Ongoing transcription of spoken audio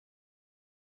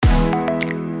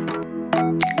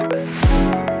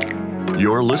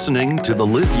You're listening to the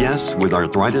Live Yes with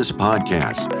Arthritis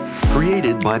podcast,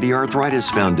 created by the Arthritis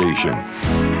Foundation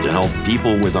to help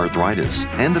people with arthritis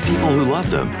and the people who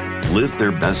love them live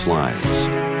their best lives.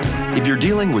 If you're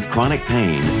dealing with chronic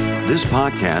pain, this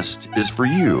podcast is for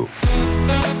you.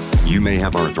 You may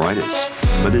have arthritis,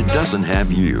 but it doesn't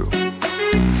have you.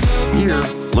 Here,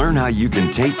 learn how you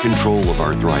can take control of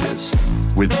arthritis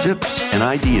with tips and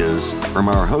ideas from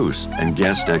our host and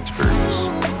guest experts.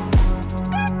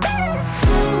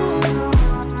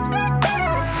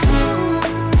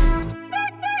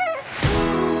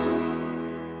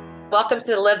 Welcome to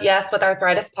the Live Yes with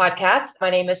Arthritis podcast. My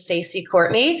name is Stacey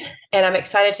Courtney, and I'm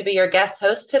excited to be your guest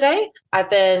host today. I've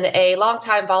been a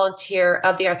longtime volunteer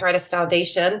of the Arthritis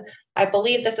Foundation. I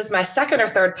believe this is my second or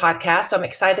third podcast, so I'm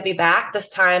excited to be back, this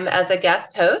time as a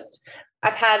guest host.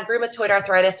 I've had rheumatoid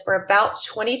arthritis for about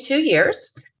 22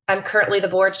 years. I'm currently the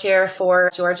board chair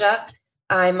for Georgia.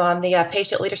 I'm on the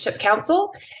Patient Leadership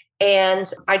Council,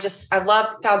 and I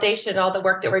love the foundation and all the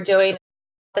work that we're doing.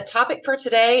 The topic for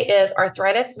today is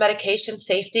arthritis medication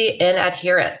safety and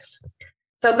adherence.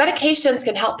 So medications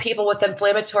can help people with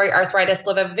inflammatory arthritis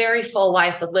live a very full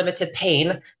life with limited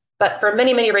pain, but for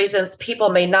many, many reasons, people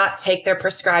may not take their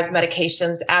prescribed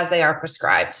medications as they are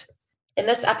prescribed. In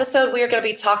this episode, we are going to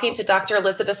be talking to Dr.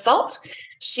 Elizabeth Salt.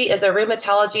 She is a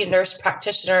rheumatology nurse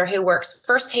practitioner who works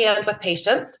firsthand with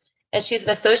patients, and she's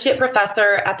an associate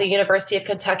professor at the University of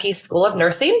Kentucky School of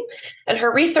Nursing. And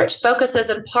her research focuses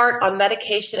in part on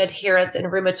medication adherence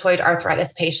in rheumatoid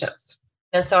arthritis patients.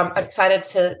 And so I'm excited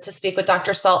to speak with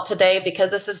Dr. Salt today because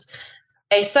this is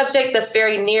a subject that's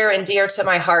very near and dear to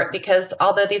my heart, because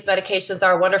although these medications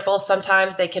are wonderful,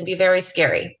 sometimes they can be very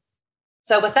scary.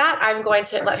 So with that, I'm going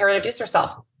to let her introduce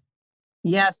herself.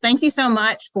 Yes, thank you so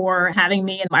much for having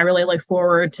me. And I really look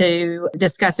forward to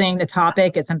discussing the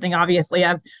topic. It's something obviously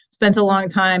I've spent a long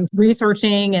time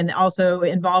researching and also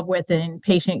involved with in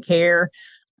patient care.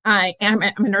 I'm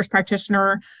a nurse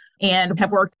practitioner and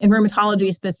have worked in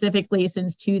rheumatology specifically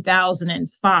since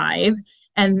 2005.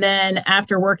 And then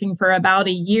after working for about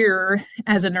a year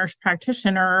as a nurse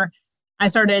practitioner, I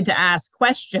started to ask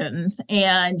questions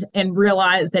and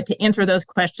realized that to answer those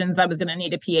questions, I was going to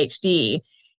need a PhD.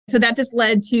 So that just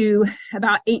led to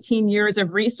about 18 years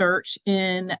of research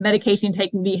in medication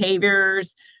taking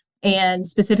behaviors and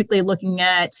specifically looking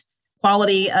at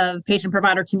quality of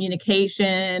patient-provider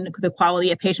communication, the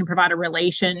quality of patient-provider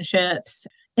relationships,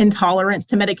 intolerance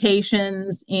to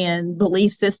medications, and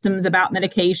belief systems about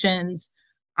medications,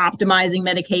 optimizing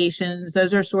medications.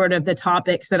 Those are sort of the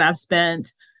topics that I've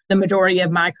spent the majority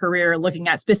of my career looking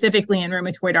at, specifically in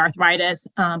rheumatoid arthritis,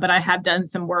 but I have done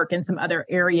some work in some other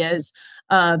areas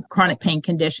of chronic pain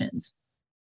conditions.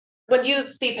 When you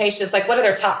see patients, what are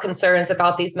their top concerns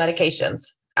about these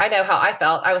medications? I know how I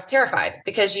felt. I was terrified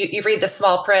because you read the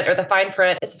small print or the fine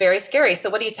print. It's very scary. So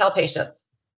what do you tell patients?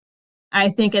 I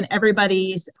think in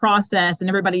everybody's process and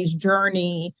everybody's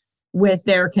journey with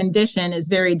their condition is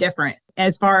very different.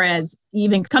 As far as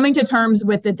even coming to terms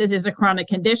with that this is a chronic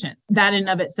condition, that in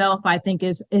of itself, I think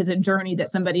is a journey that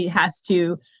somebody has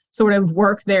to sort of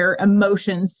work their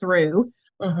emotions through.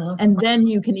 And then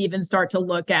you can even start to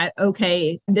look at,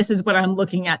 okay, this is what I'm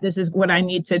looking at. This is what I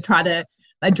need to try to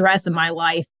address in my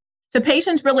life. So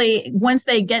patients really, once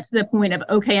they get to the point of,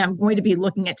 okay, I'm going to be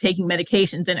looking at taking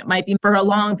medications, and it might be for a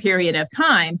long period of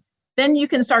time, then you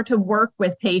can start to work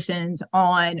with patients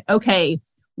on, okay,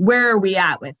 where are we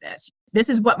at with this? This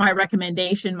is what my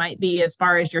recommendation might be as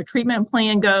far as your treatment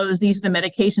plan goes. These are the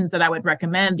medications that I would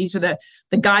recommend. These are the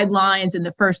guidelines and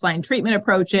the first line treatment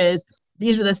approaches.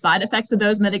 These are the side effects of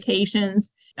those medications.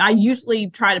 I usually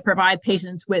try to provide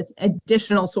patients with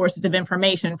additional sources of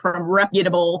information from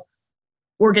reputable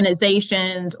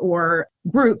organizations or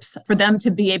groups for them to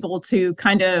be able to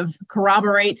kind of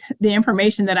corroborate the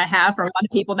information that I have. For a lot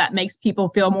of people, that makes people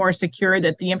feel more secure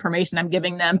that the information I'm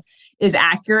giving them is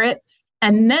accurate.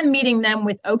 And then meeting them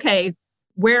with, okay,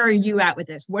 where are you at with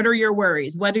this? What are your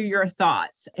worries? What are your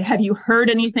thoughts? Have you heard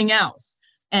anything else?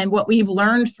 And what we've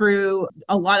learned through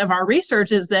a lot of our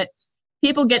research is that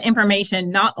people get information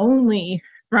not only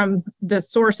from the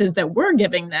sources that we're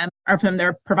giving them or from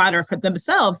their provider for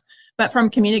themselves, but from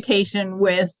communication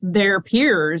with their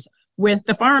peers, with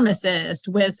the pharmacist,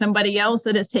 with somebody else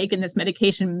that has taken this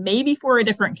medication, maybe for a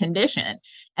different condition.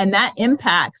 And that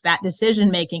impacts that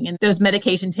decision-making and those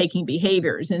medication-taking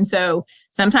behaviors. And so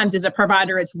sometimes as a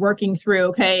provider, it's working through,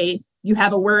 okay, you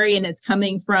have a worry and it's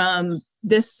coming from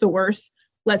this source.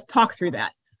 Let's talk through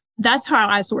that. That's how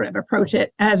I sort of approach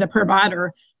it as a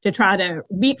provider, to try to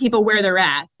meet people where they're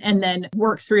at and then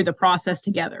work through the process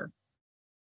together.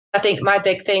 I think my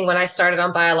big thing when I started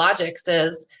on biologics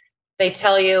is they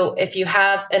tell you if you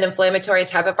have an inflammatory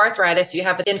type of arthritis, you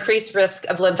have an increased risk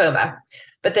of lymphoma.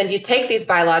 But then you take these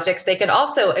biologics, they can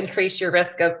also increase your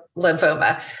risk of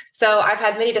lymphoma. So I've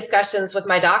had many discussions with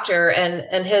my doctor,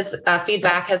 and his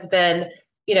feedback has been,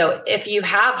 if you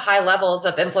have high levels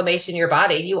of inflammation in your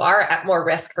body, you are at more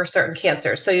risk for certain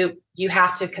cancers. So you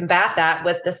have to combat that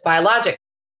with this biologic.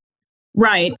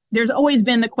 Right. There's always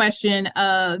been the question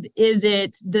of, is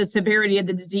it the severity of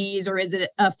the disease or is it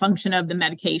a function of the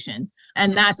medication?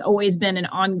 And that's always been an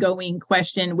ongoing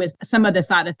question with some of the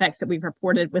side effects that we've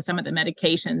reported with some of the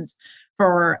medications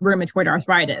for rheumatoid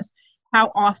arthritis.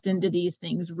 How often do these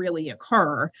things really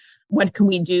occur? What can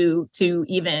we do to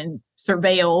even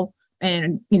surveil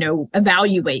and,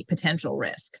 evaluate potential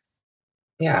risk?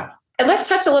 Yeah. And let's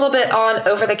touch a little bit on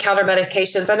over-the-counter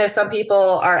medications. I know some people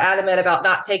are adamant about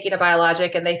not taking a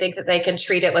biologic and they think that they can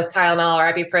treat it with Tylenol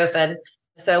or ibuprofen.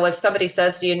 So if somebody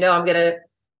says, I'm going to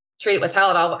treat it with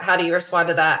Tylenol, how do you respond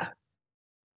to that?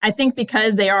 I think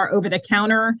because they are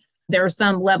over-the-counter, there's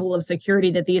some level of security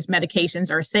that these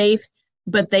medications are safe,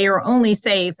 but they are only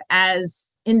safe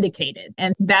as indicated.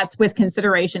 And that's with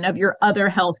consideration of your other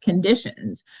health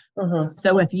conditions. Mm-hmm.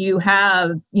 So if you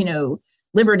have,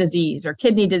 liver disease or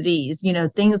kidney disease,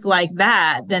 things like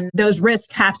that, then those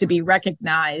risks have to be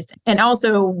recognized. And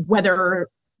also whether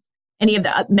any of the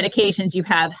medications you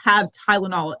have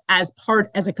Tylenol as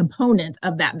a component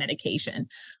of that medication.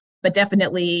 But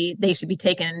definitely they should be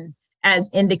taken as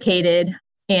indicated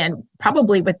and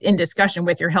probably in discussion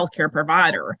with your healthcare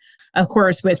provider. Of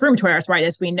course, with rheumatoid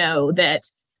arthritis, we know that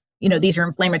these are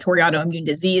inflammatory autoimmune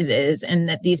diseases and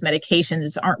that these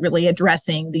medications aren't really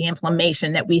addressing the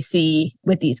inflammation that we see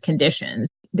with these conditions.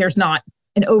 There's not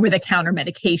an over-the-counter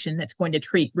medication that's going to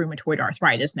treat rheumatoid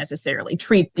arthritis necessarily,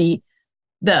 treat the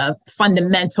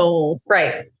fundamental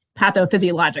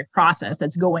pathophysiologic process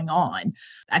that's going on.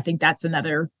 I think that's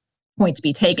another point to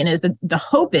be taken is that the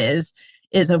hope is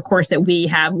of course that we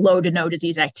have low to no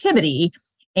disease activity,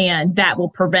 and that will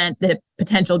prevent the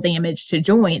potential damage to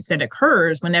joints that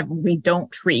occurs whenever we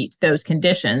don't treat those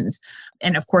conditions.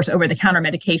 And of course, over-the-counter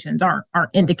medications aren't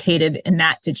indicated in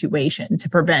that situation to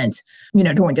prevent,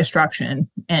 joint destruction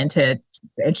and to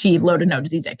achieve low to no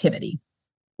disease activity.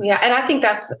 Yeah, and I think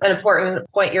that's an important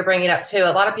point you're bringing up too.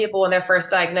 A lot of people, when they're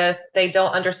first diagnosed, they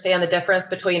don't understand the difference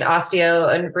between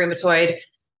osteo and rheumatoid.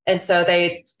 And so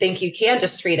they think you can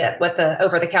just treat it with the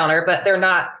over-the-counter, but they're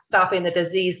not stopping the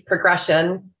disease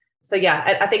progression. So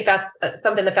yeah, I think that's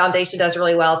something the foundation does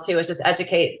really well too, is just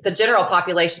educate the general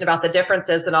population about the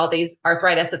differences in all these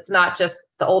arthritis. It's not just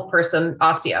the old person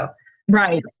osteo.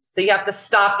 Right. So you have to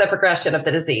stop the progression of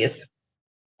the disease.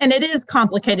 And it is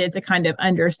complicated to kind of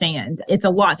understand. It's a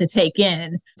lot to take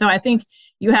in. So I think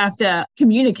you have to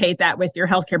communicate that with your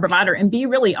healthcare provider and be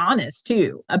really honest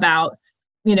too about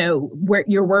where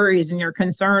your worries and your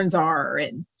concerns are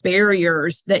and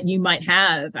barriers that you might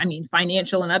have,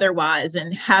 financial and otherwise,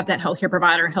 and have that healthcare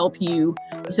provider help you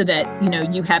so that,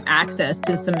 you have access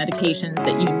to some medications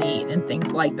that you need and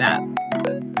things like that.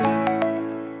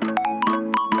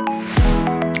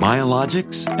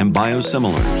 Biologics and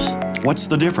biosimilars. What's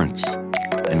the difference?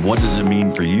 And what does it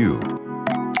mean for you?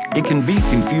 It can be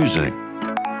confusing.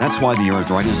 That's why the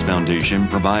Arthritis Foundation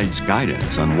provides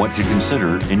guidance on what to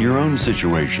consider in your own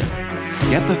situation.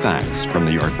 Get the facts from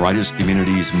the arthritis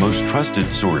community's most trusted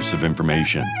source of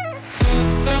information.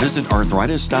 Visit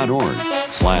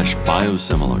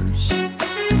arthritis.org/biosimilars.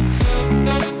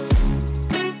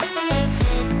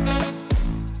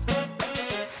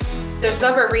 There's a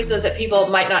number of reasons that people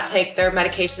might not take their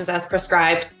medications as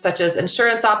prescribed, such as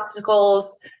insurance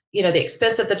obstacles, the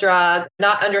expense of the drug,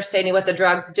 not understanding what the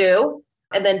drugs do,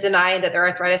 and then denying that their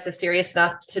arthritis is serious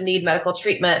enough to need medical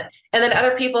treatment. And then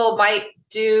other people might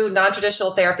do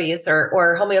non-traditional therapies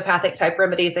or homeopathic type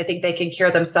remedies. They think they can cure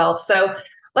themselves. So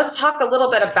let's talk a little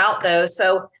bit about those.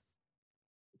 So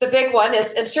the big one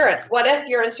is insurance. What if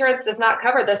your insurance does not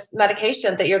cover this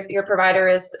medication that your provider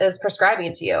is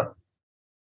prescribing to you?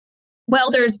 Well,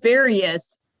 there's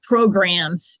various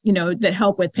programs, that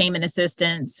help with payment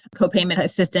assistance, co-payment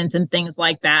assistance, and things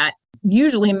like that.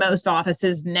 Usually most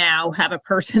offices now have a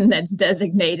person that's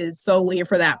designated solely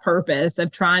for that purpose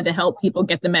of trying to help people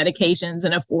get the medications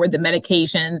and afford the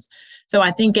medications. So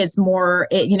I think it's more,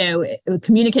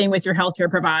 communicating with your healthcare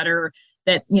provider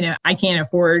that, I can't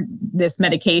afford this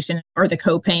medication or the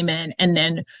co-payment, and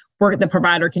then the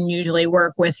provider can usually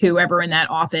work with whoever in that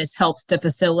office helps to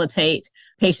facilitate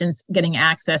patients getting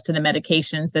access to the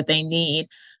medications that they need.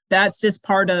 That's just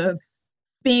part of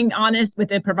being honest with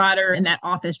the provider in that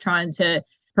office, trying to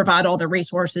provide all the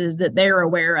resources that they're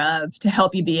aware of to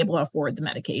help you be able to afford the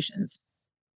medications.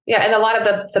 Yeah, and a lot of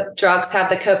the drugs have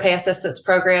the copay assistance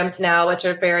programs now, which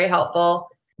are very helpful.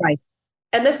 Right.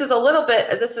 And this is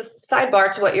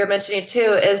sidebar to what you're mentioning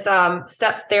too, is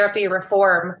step therapy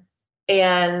reform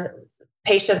and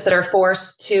patients that are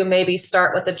forced to maybe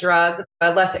start with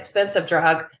a less expensive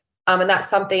drug. And that's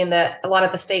something that a lot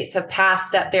of the states have passed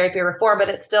step therapy reform, but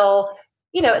it's still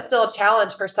a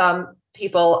challenge for some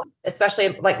people, especially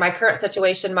like my current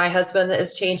situation. My husband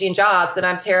is changing jobs and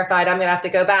I'm terrified I'm going to have to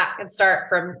go back and start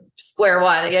from square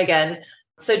one again.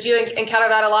 So do you encounter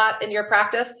that a lot in your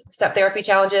practice, step therapy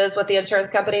challenges with the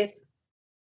insurance companies?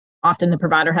 Often the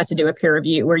provider has to do a peer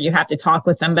review where you have to talk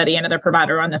with somebody, another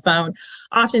provider on the phone.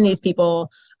 Often these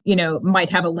people,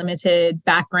 might have a limited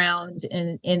background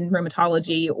in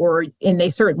rheumatology, and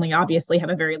they certainly obviously have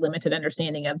a very limited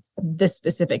understanding of this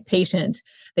specific patient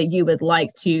that you would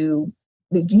like to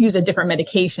use a different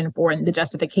medication for and the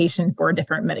justification for a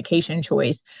different medication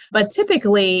choice. But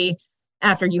typically,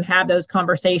 after you have those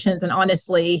conversations, and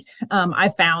honestly, I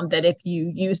found that if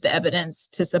you use the evidence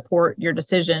to support your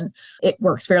decision, it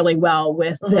works fairly well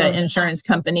with the insurance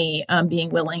company being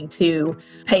willing to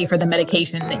pay for the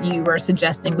medication that you are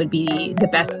suggesting would be the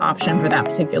best option for that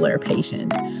particular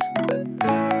patient.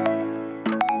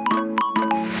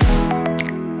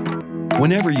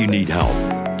 Whenever you need help,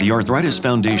 the Arthritis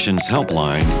Foundation's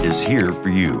helpline is here for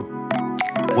you.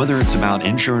 Whether it's about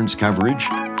insurance coverage,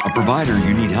 a provider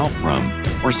you need help from,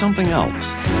 or something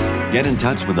else, get in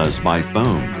touch with us by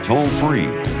phone, toll-free,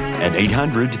 at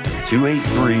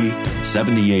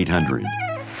 800-283-7800,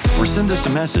 or send us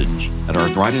a message at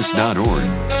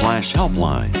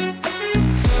arthritis.org/helpline.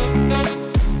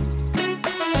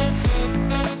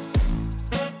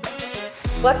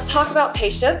 Let's talk about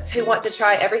patients who want to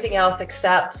try everything else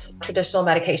except traditional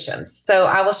medications. So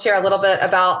I will share a little bit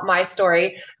about my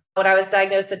story. When I was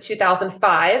diagnosed in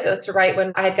 2005, it was right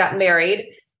when I had gotten married.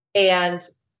 And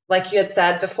like you had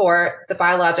said before, the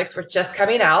biologics were just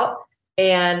coming out.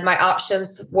 And my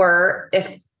options were,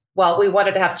 we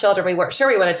wanted to have children. We weren't sure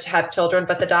we wanted to have children,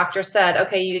 but the doctor said,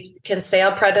 okay, you can stay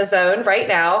on prednisone right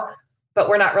now, but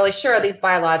we're not really sure these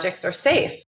biologics are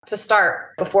safe to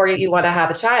start before you want to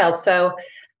have a child. So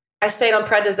I stayed on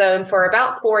prednisone for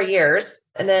about 4 years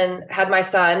and then had my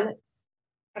son.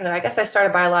 I don't know, I guess I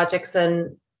started biologics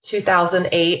in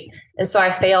 2008. And so I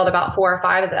failed about 4 or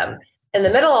 5 of them. In the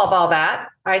middle of all that,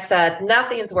 I said,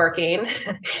 nothing's working.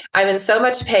 I'm in so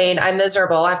much pain. I'm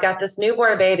miserable. I've got this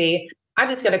newborn baby.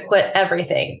 I'm just going to quit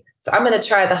everything. So I'm going to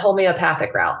try the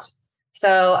homeopathic route.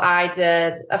 So I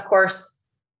did, of course,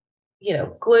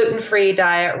 gluten-free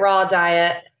diet, raw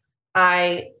diet.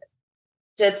 I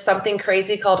did something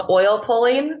crazy called oil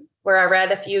pulling, where I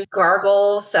read if you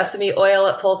gargle sesame oil,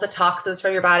 it pulls the toxins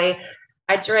from your body.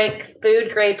 I drank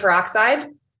food grade peroxide.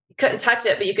 You couldn't touch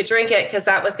it, but you could drink it because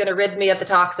that was going to rid me of the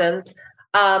toxins.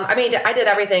 I did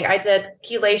everything. I did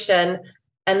chelation,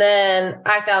 and then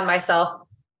I found myself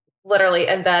literally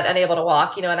in bed, unable to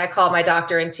walk, and I called my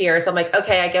doctor in tears. I'm like,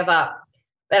 okay, I give up.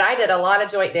 But I did a lot of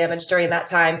joint damage during that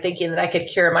time, thinking that I could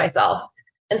cure myself.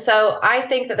 And so I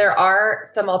think that there are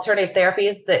some alternative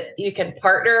therapies that you can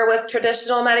partner with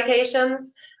traditional medications,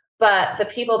 but the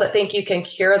people that think you can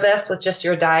cure this with just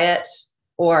your diet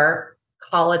or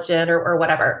collagen or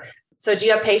whatever. So do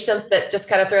you have patients that just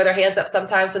kind of throw their hands up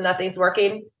sometimes when nothing's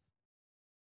working?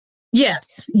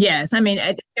 Yes.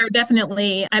 They're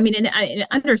definitely, and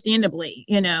understandably,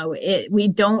 we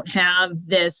don't have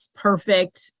this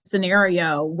perfect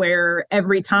scenario where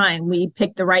every time we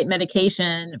pick the right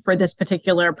medication for this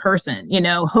particular person.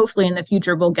 Hopefully in the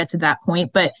future we'll get to that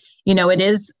point, but it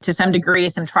is to some degree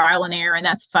some trial and error, and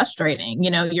that's frustrating.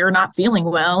 You're not feeling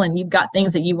well and you've got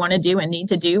things that you want to do and need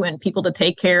to do and people to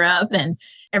take care of, and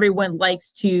everyone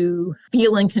likes to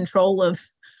feel in control of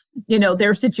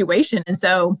their situation. And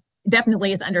so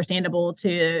definitely it's understandable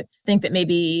to think that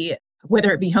maybe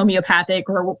whether it be homeopathic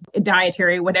or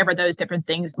dietary, whatever those different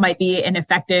things might be an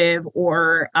effective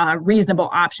or reasonable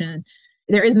option.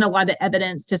 There isn't a lot of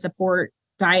evidence to support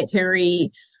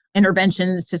dietary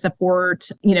interventions to support,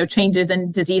 changes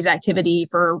in disease activity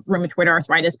for rheumatoid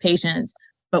arthritis patients,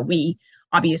 but we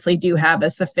obviously do have a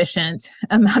sufficient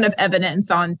amount of evidence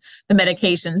on the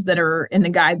medications that are in the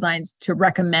guidelines to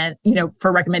recommend,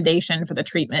 for recommendation for the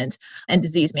treatment and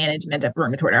disease management of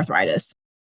rheumatoid arthritis.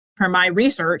 From my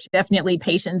research, definitely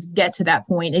patients get to that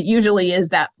point. It usually is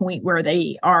that point where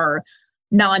they are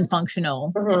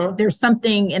non-functional. Mm-hmm. There's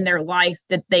something in their life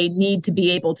that they need to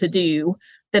be able to do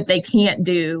that they can't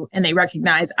do. And they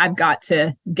recognize I've got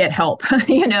to get help,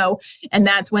 and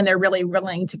that's when they're really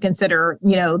willing to consider,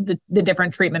 the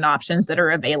different treatment options that are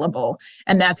available.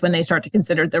 And that's when they start to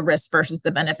consider the risks versus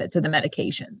the benefits of the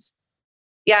medications.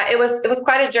 Yeah, it was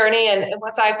quite a journey. And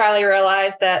once I finally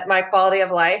realized that my quality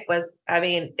of life was, I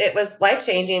mean, it was life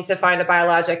changing to find a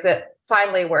biologic that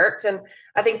finally worked. And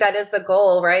I think that is the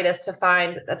goal, right? Is to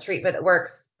find a treatment that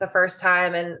works the first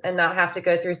time and not have to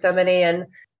go through so many. And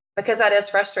because that is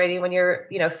frustrating when you're,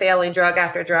 failing drug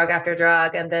after drug after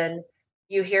drug. And then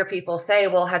you hear people say,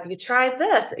 well, have you tried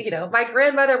this? My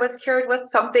grandmother was cured with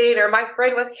something, or my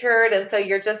friend was cured. And so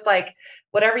you're just like,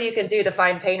 whatever you can do to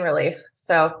find pain relief.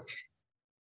 So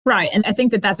right. And I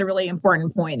think that that's a really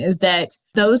important point, is that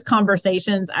those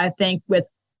conversations, I think, with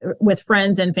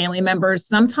friends and family members,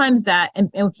 sometimes that,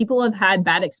 and people have had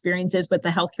bad experiences with the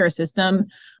healthcare system,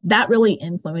 that really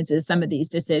influences some of these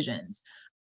decisions.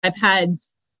 I've had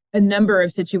a number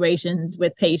of situations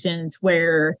with patients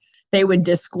where they would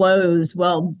disclose,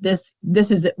 well, this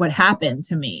is what happened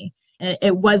to me. And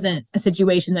it wasn't a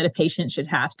situation that a patient should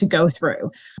have to go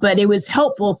through, but it was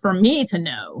helpful for me to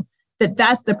know that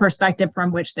that's the perspective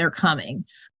from which they're coming.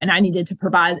 And I needed to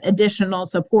provide additional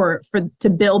support to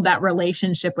build that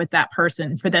relationship with that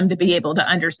person, for them to be able to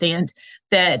understand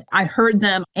that I heard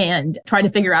them and try to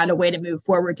figure out a way to move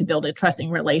forward to build a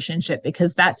trusting relationship,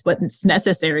 because that's what's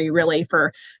necessary really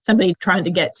for somebody trying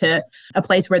to get to a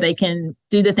place where they can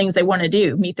do the things they want to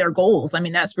do, meet their goals. I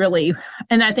mean, that's really,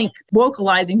 and I think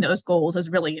vocalizing those goals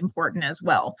is really important as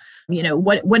well.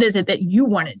 What is it that you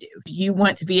want to do? Do you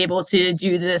want to be able to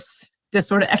do this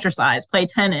sort of exercise, play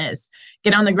tennis,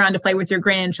 get on the ground to play with your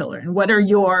grandchildren? What are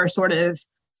your sort of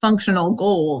functional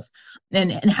goals,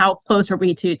 and how close are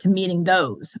we to meeting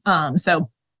those? So,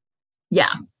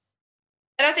 yeah.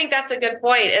 And I think that's a good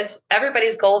point, is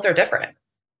everybody's goals are different.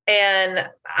 And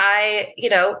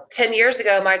 10 years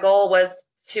ago, my goal was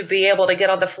to be able to get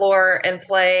on the floor and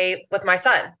play with my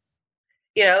son,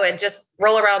 and just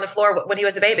roll around the floor when he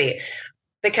was a baby.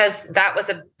 Because that was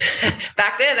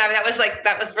back then, I mean, that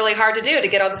was really hard to do, to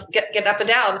get up and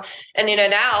down. And,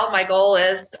 now my goal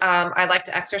is, I like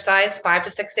to exercise 5 to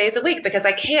 6 days a week because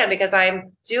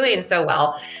I'm doing so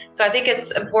well. So I think it's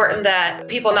important that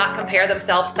people not compare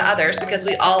themselves to others, because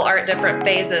we all are at different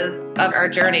phases of our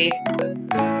journey.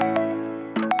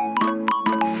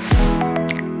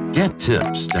 Get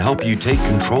tips to help you take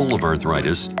control of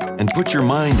arthritis and put your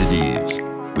mind at ease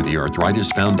with the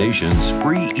Arthritis Foundation's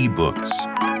free ebooks.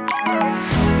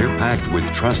 They're packed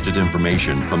with trusted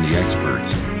information from the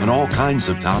experts on all kinds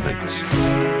of topics.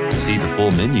 See the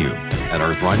full menu at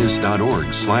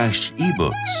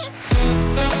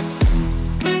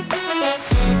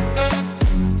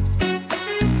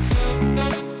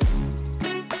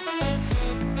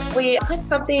We put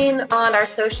something on our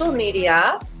social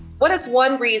media. What is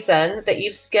one reason that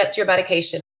you've skipped your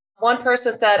medication? One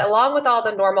person said, along with all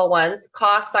the normal ones,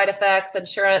 cost, side effects,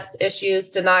 insurance issues,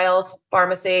 denials,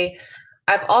 pharmacy,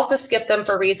 I've also skipped them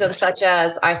for reasons such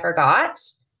as I forgot,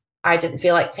 I didn't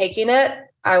feel like taking it,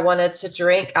 I wanted to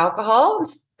drink alcohol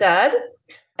instead.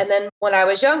 And then when I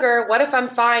was younger, what if I'm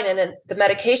fine and the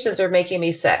medications are making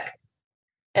me sick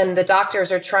and the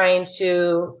doctors are trying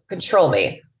to control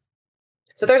me?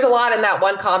 So there's a lot in that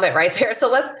one comment right there.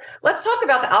 So let's talk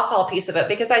about the alcohol piece of it,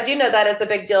 because I do know that is a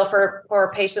big deal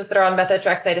for patients that are on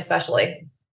methotrexate especially.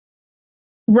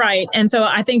 Right. And so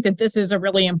I think that this is a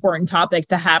really important topic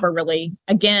to have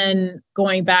again,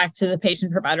 going back to the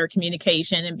patient-provider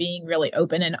communication and being really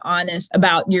open and honest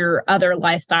about your other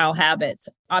lifestyle habits.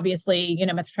 Obviously,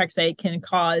 methotrexate can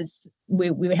cause,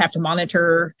 we have to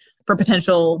monitor for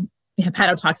potential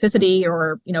hepatotoxicity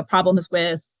or, problems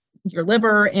with your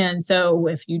liver. And so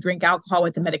if you drink alcohol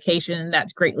with the medication,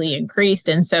 that's greatly increased.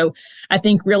 And so I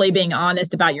think really being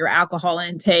honest about your alcohol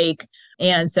intake.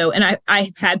 And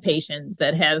I've had patients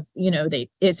that have,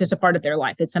 it's just a part of their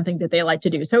life. It's something that they like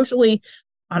to do socially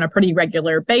on a pretty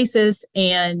regular basis.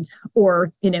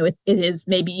 Or it is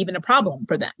maybe even a problem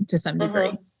for them to some degree.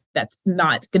 Mm-hmm. That's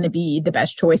not going to be the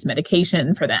best choice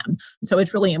medication for them. So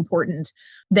it's really important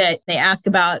that they ask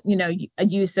about, a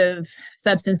use of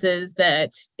substances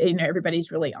that,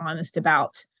 everybody's really honest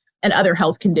about, and other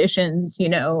health conditions,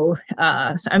 certainly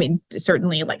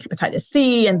like hepatitis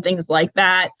C and things like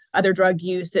that, other drug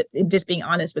use, that just being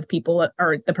honest with people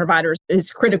or the providers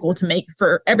is critical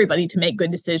for everybody to make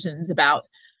good decisions about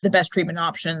the best treatment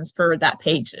options for that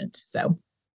patient. So.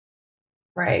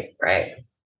 Right.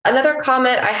 Another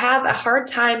comment, I have a hard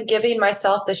time giving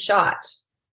myself the shot.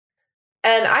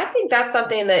 And I think that's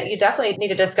something that you definitely need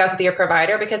to discuss with your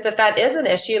provider, because if that is an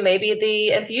issue, maybe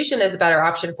the infusion is a better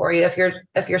option for you if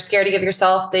you're scared to give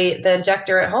yourself the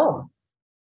injector at home.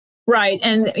 Right.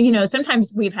 And,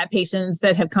 sometimes we've had patients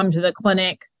that have come to the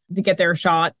clinic to get their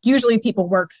shot. Usually people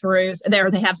work through there,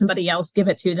 they have somebody else give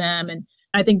it to them. And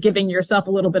I think giving yourself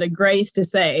a little bit of grace to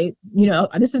say,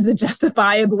 this is a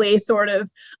justifiably sort of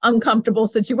uncomfortable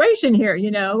situation here,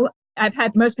 I've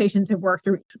had most patients have worked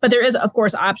through, but there is, of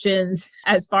course, options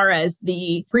as far as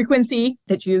the frequency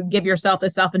that you give yourself the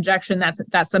self-injection.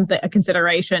 That's something, a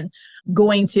consideration.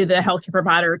 Going to the healthcare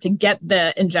provider to get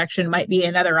the injection might be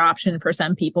another option for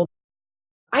some people.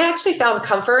 I actually found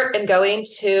comfort in going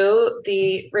to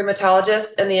the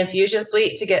rheumatologist in the infusion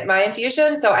suite to get my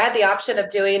infusion. So I had the option of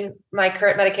doing my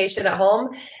current medication at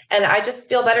home, and I just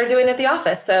feel better doing it at the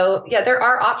office. So yeah, there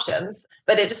are options,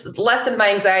 but it just lessened my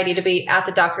anxiety to be at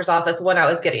the doctor's office when I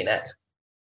was getting it.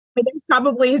 But there's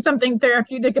probably something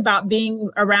therapeutic about being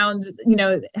around,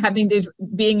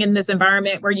 being in this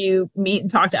environment where you meet and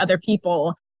talk to other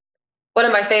people. One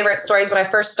of my favorite stories when I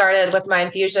first started with my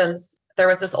infusions, there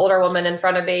was this older woman in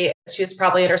front of me. She was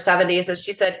probably in her 70s. And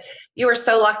she said, "You were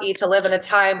so lucky to live in a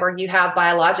time where you have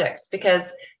biologics,"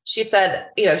 because she said,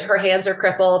 her hands are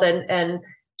crippled and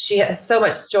she has so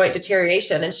much joint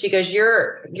deterioration. And she goes,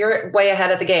 you're way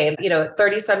ahead of the game,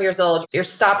 30 some years old, you're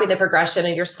stopping the progression,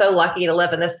 and you're so lucky to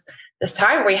live in this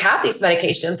time where we have these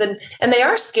medications, and they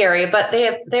are scary, but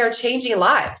they are changing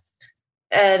lives.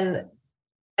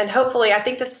 And hopefully, I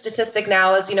think the statistic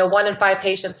now is, 1 in 5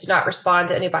 patients do not respond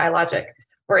to any biologic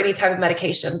or any type of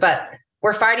medication, but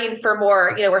we're fighting for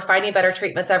more, we're finding better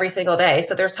treatments every single day.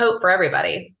 So there's hope for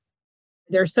everybody.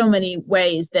 There's so many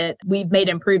ways that we've made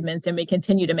improvements, and we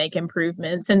continue to make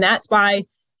improvements. And that's why,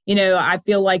 I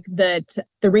feel like that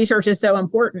the research is so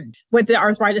important. What the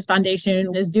Arthritis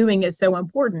Foundation is doing is so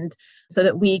important so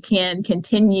that we can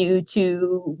continue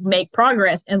to make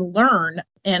progress and learn.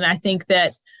 And I think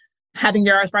that having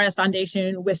the Arthritis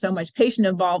Foundation with so much patient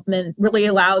involvement really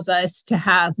allows us to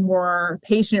have more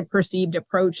patient-perceived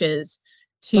approaches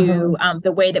to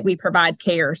the way that we provide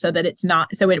care, so that it's not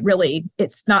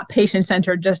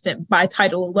patient-centered just by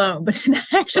title alone, but it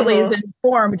actually is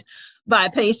informed by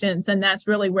patients. And that's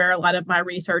really where a lot of my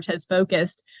research has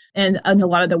focused, and a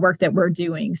lot of the work that we're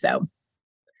doing. So,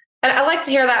 and I like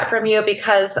to hear that from you,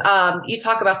 because you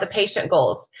talk about the patient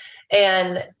goals.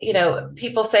 And,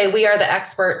 people say we are the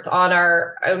experts on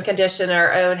our own condition,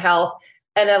 our own health.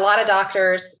 And a lot of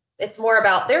doctors, it's more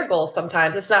about their goals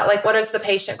sometimes. It's not like, what is the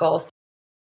patient goals?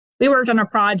 We worked on a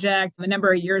project a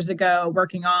number of years ago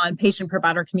working on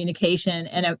patient-provider communication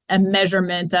and a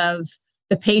measurement of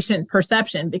the patient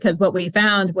perception, because what we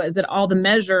found was that all the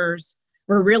measures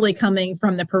were really coming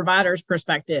from the provider's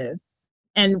perspective.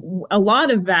 And a lot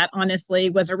of that, honestly,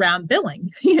 was around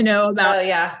billing,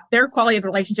 about their quality of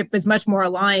relationship was much more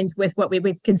aligned with what we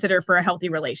would consider for a healthy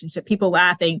relationship. People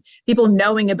laughing, people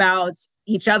knowing about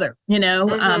each other,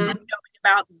 knowing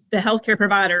about the healthcare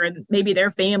provider and maybe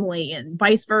their family and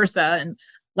vice versa, and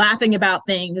laughing about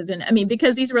things. And I mean,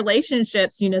 because these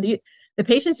relationships, the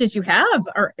patients that you have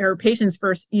are patients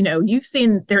first, you've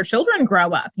seen their children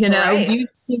grow up, Right. You've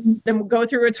seen them go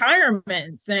through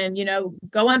retirements and,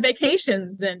 go on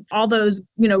vacations and all those,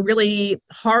 really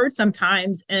hard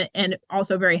sometimes and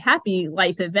also very happy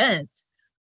life events.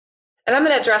 And I'm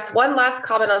going to address one last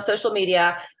comment on social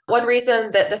media. One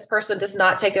reason that this person does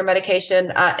not take their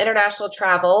medication, international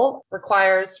travel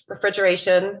requires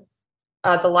refrigeration,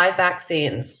 the live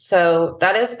vaccines. So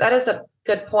that is a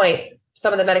good point.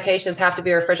 Some of the medications have to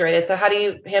be refrigerated. So how do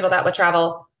you handle that with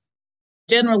travel?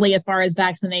 Generally, as far as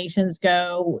vaccinations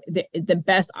go, the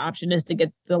best option is to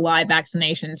get the live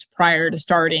vaccinations prior to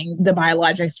starting the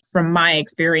biologics, from my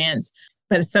experience.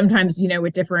 But sometimes,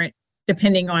 with different,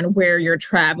 depending on where you're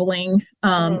traveling,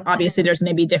 obviously there's going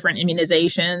to be different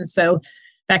immunizations. So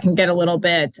that can get a little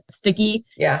bit sticky.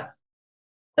 Yeah.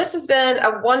 This has been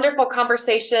a wonderful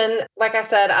conversation. Like I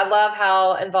said, I love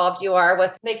how involved you are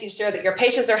with making sure that your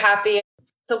patients are happy.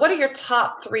 So what are your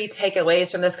top 3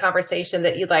 takeaways from this conversation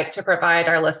that you'd like to provide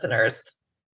our listeners?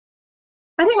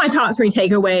 I think my top 3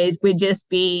 takeaways would just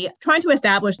be trying to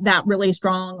establish that really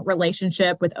strong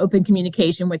relationship with open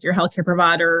communication with your healthcare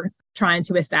provider, trying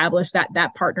to establish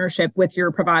that partnership with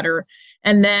your provider.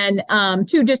 And then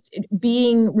 2, just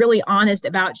being really honest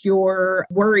about your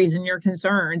worries and your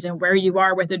concerns and where you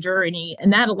are with the journey.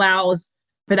 And that allows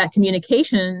for that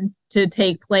communication to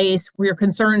take place where your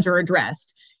concerns are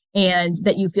addressed, and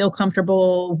that you feel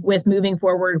comfortable with moving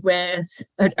forward with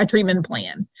a treatment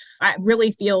plan. I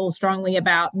really feel strongly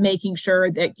about making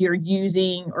sure that you're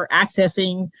using or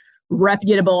accessing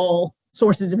reputable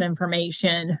sources of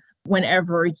information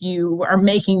whenever you are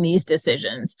making these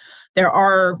decisions. There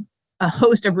are a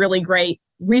host of really great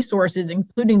resources,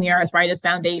 including the Arthritis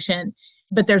Foundation,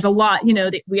 but there's a lot,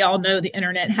 that we all know the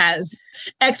internet has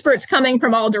experts coming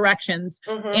from all directions.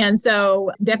 And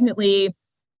so definitely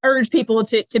urge people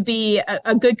to be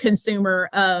a good consumer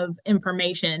of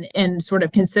information and sort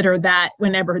of consider that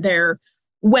whenever they're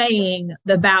weighing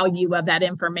the value of that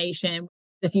information.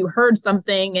 If you heard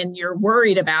something and you're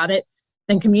worried about it,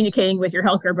 then communicating with your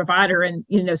healthcare provider. And,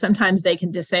 sometimes they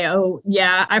can just say, oh,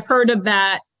 yeah, I've heard of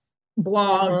that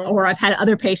blog, or I've had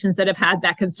other patients that have had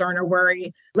that concern or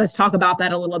worry. Let's talk about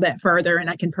that a little bit further. And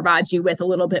I can provide you with a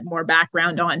little bit more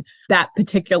background on that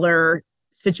particular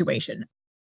situation.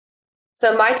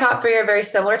 So my top 3 are very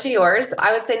similar to yours.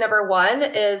 I would say number 1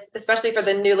 is, especially for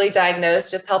the newly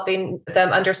diagnosed, just helping them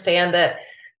understand that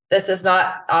this is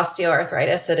not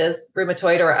osteoarthritis. It is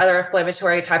rheumatoid or other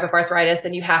inflammatory type of arthritis,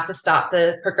 and you have to stop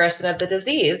the progression of the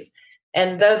disease.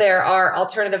 And though there are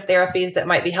alternative therapies that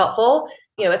might be helpful,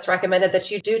 it's recommended that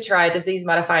you do try a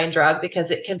disease-modifying drug because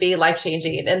it can be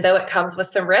life-changing. And though it comes with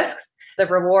some risks, the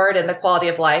reward and the quality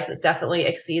of life definitely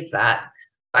exceeds that.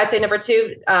 I'd say number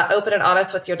 2, open and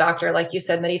honest with your doctor, like you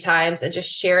said many times, and just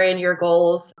sharing your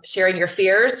goals, sharing your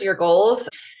fears, your goals.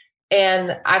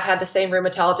 And I've had the same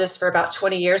rheumatologist for about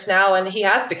 20 years now, and he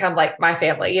has become like my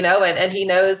family, and he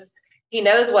knows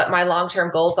what my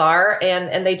long-term goals are,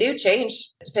 and they do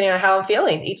change depending on how I'm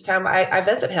feeling each time I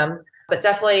visit him. But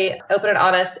definitely open and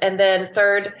honest. And then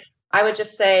 3rd, I would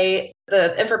just say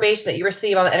the information that you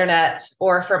receive on the internet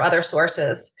or from other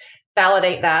sources,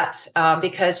 validate that,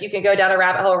 because you can go down a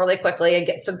rabbit hole really quickly and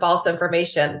get some false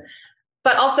information.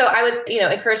 But also I would,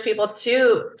 encourage people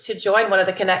to join one of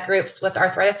the Connect groups with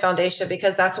Arthritis Foundation,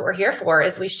 because that's what we're here for,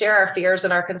 is we share our fears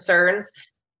and our concerns.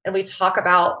 And we talk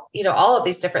about, all of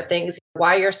these different things,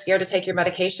 why you're scared to take your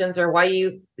medications, or why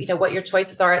what your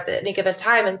choices are at any given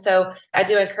time. And so I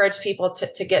do encourage people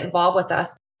to get involved with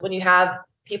us. When you have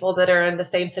people that are in the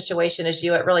same situation as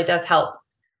you, it really does help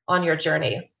on your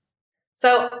journey.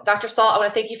 So, Dr. Salt, I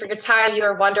want to thank you for your time. You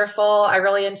are wonderful. I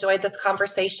really enjoyed this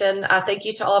conversation. Thank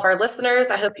you to all of our listeners.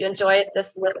 I hope you enjoyed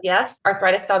this Yes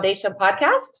Arthritis Foundation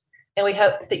podcast, and we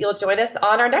hope that you'll join us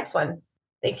on our next one.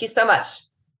 Thank you so much.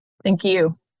 Thank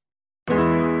you.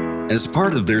 As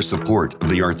part of their support of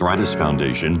the Arthritis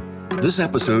Foundation, this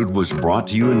episode was brought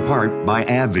to you in part by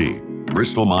AbbVie,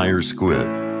 Bristol Myers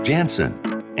Squibb, Janssen,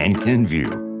 and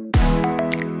Kenvue.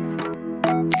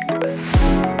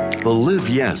 The Live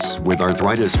Yes with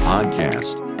Arthritis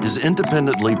podcast is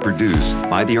independently produced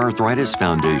by the Arthritis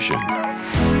Foundation.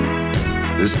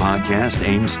 This podcast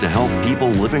aims to help people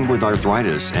living with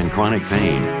arthritis and chronic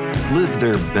pain live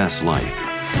their best life.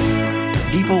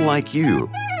 People like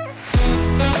you.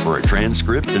 For a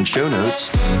transcript and show notes,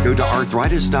 go to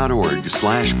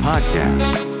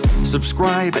arthritis.org/podcast.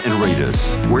 Subscribe and rate us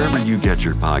wherever you get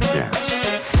your podcasts.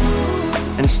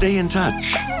 And stay in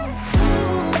touch.